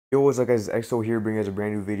Yo, what's up guys, it's EXO here bringing us a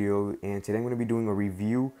brand new video, and today I'm going to be doing a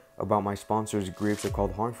review about my sponsor's grips. They're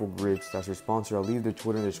called Harmful Grips. That's their sponsor. I'll leave their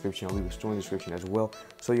Twitter in the description, I'll leave the store in the description as well,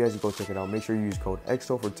 so you guys can go check it out. Make sure you use code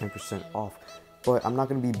EXO for 10% off. But I'm not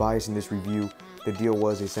going to be biased in this review. The deal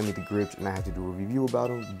was they sent me the grips and I had to do a review about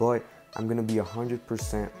them, but I'm going to be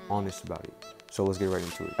 100% honest about it. So let's get right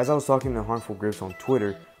into it. As I was talking to Harmful Grips on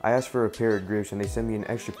Twitter, I asked for a pair of grips and they sent me an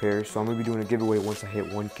extra pair. So I'm going to be doing a giveaway once I hit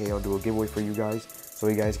 1K. I'll do a giveaway for you guys so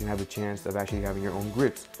you guys can have a chance of actually having your own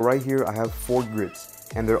grips. Right here I have 4 grips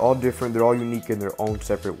and they're all different. They're all unique in their own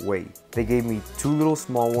separate way. They gave me 2 little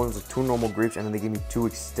small ones, 2 normal grips, and then they gave me 2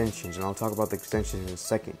 extensions, and I'll talk about the extensions in a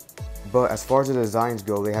second. But as far as the designs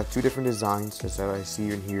go, they have 2 different designs as I see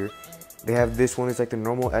in here. They have this one, it's like the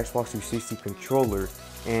normal Xbox 360 controller,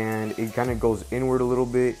 and it kind of goes inward a little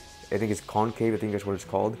bit. I think it's concave, I think that's what it's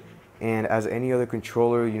called. And as any other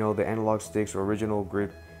controller, you know, the analog sticks or original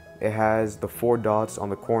grip, it has the 4 dots on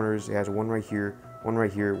the corners. It has one right here, one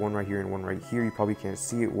right here, one right here, and one right here. You probably can't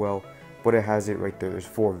see it well, but it has it right there. There's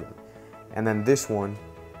 4 of them. And then this one,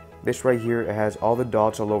 this right here, it has all the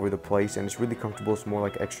dots all over the place, and it's really comfortable. It's more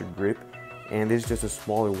like extra grip. And this is just a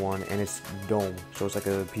smaller one, and it's dome. So it's like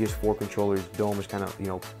a PS4 controller's dome is kind of, you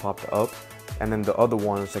know, popped up. And then the other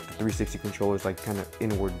one is like the 360 controller is like kind of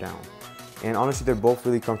inward down. And honestly, they're both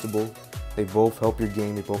really comfortable. They both help your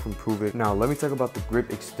game, they both improve it. Now, let me talk about the grip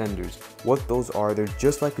extenders. What those are, they're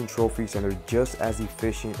just like KontrolFreaks, and they're just as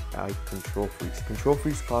efficient as KontrolFreaks.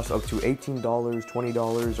 KontrolFreaks cost up to $18,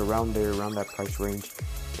 $20, around there, around that price range.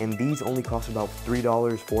 And these only cost about $3,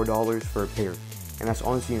 $4 for a pair. And that's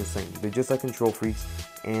honestly insane. They're just like KontrolFreaks,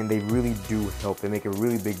 and they really do help. They make a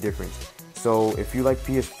really big difference. So if you like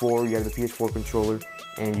PS4, you have the PS4 controller,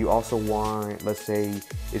 and you also want, let's say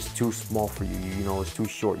it's too small for you, you know, it's too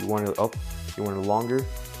short, you want it up, you want it longer,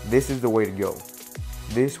 this is the way to go.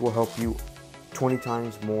 This will help you 20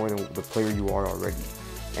 times more than the player you are already.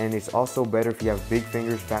 And it's also better if you have big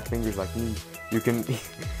fingers, fat fingers like me. You can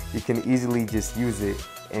easily just use it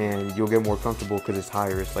and you'll get more comfortable because it's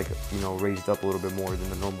higher. It's like, you know, raised up a little bit more than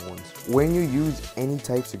the normal ones. When you use any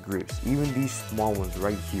types of grips, even these small ones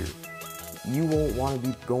right here, you won't want to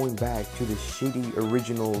be going back to the shitty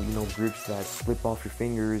original, you know, grips that slip off your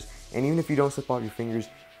fingers. And even if you don't slip off your fingers,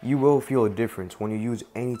 you will feel a difference when you use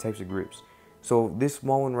any types of grips. So this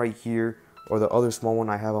small one right here, or the other small one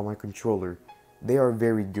I have on my controller, they are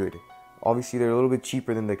very good. Obviously, they're a little bit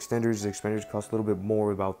cheaper than the extenders. The extenders cost a little bit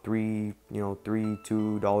more, about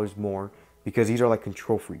 $2 more, because these are like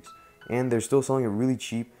KontrolFreaks. And they're still selling it really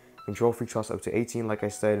cheap. KontrolFreaks cost up to $18, like I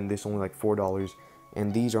said, and this only like $4.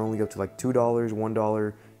 And these are only up to like $2,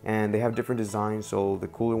 $1, and they have different designs. So the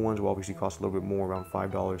cooler ones will obviously cost a little bit more, around $5,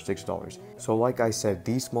 $6. So like I said,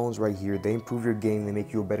 these small ones right here, they improve your game. They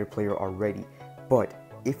make you a better player already. But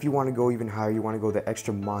if you want to go even higher, you want to go the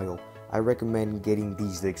extra mile, I recommend getting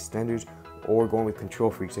these, the extenders, or going with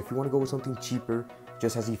KontrolFreaks. If you want to go with something cheaper,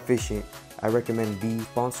 just as efficient, I recommend these.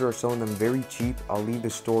 Sponsor are selling them very cheap. I'll leave the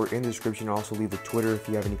store in the description. I'll also leave the Twitter. If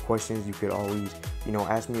you have any questions, you could always, you know,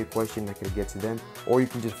 ask me a question. I could get to them, or you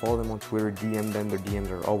can just follow them on Twitter, DM them. Their DMs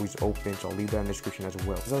are always open, so I'll leave that in the description as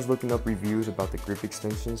well. As I was looking up reviews about the grip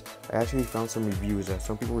extensions, I actually found some reviews that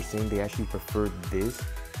some people were saying they actually preferred this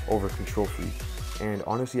over KontrolFreaks. And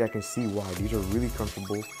honestly, I can see why. These are really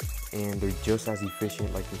comfortable, and they're just as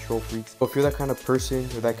efficient like KontrolFreaks. So if you're that kind of person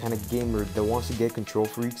or that kind of gamer that wants to get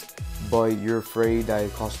KontrolFreaks, but you're afraid that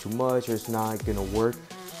it costs too much or it's not gonna work,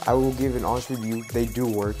 I will give an honest review. They do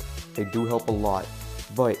work, they do help a lot,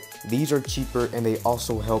 but these are cheaper and they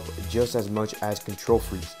also help just as much as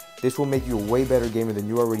KontrolFreaks. This will make you a way better gamer than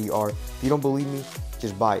you already are. If you don't believe me,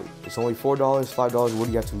 just buy it. It's only $4, $5, what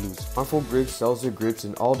do you have to lose? Harmful Grips sells their grips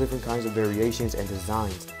in all different kinds of variations and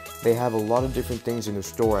designs. They have a lot of different things in the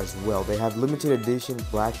store as well. They have limited edition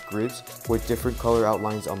black grips with different color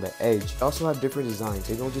outlines on the edge. They also have different designs.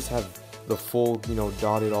 They don't just have the full, you know,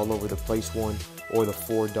 dotted all over the place one, or the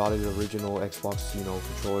 4 dotted original Xbox, you know,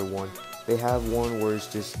 controller one. They have one where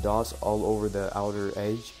it's just dots all over the outer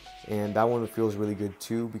edge, and that one feels really good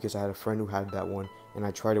too, because I had a friend who had that one and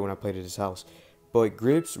I tried it when I played at his house. But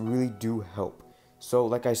grips really do help. So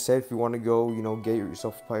like I said, if you want to go, you know, get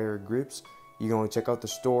yourself a pair of grips, you're going to check out the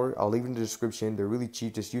store. I'll leave it in the description. They're really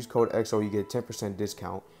cheap. Just use code EXO, you get a 10%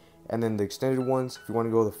 discount. And then the extended ones, if you want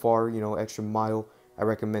to go the far, you know, extra mile, I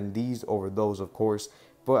recommend these over those, of course.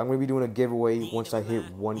 But I'm going to be doing a giveaway once I hit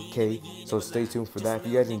 1K, so stay tuned for that. If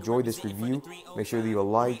you guys enjoyed this review, make sure to leave a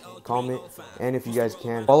like, comment, and if you guys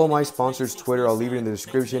can, follow my sponsor's Twitter. I'll leave it in the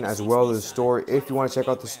description, as well as the store. If you want to check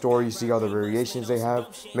out the store, you see all the variations they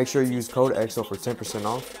have. Make sure you use code EXO for 10%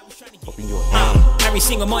 off. Hope you enjoy. Every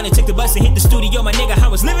single morning, took the bus and hit the studio, my nigga. I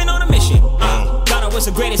was living on a mission. Gotta was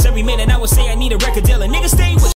the greatest. Every minute I would say I need a record deal. And niggas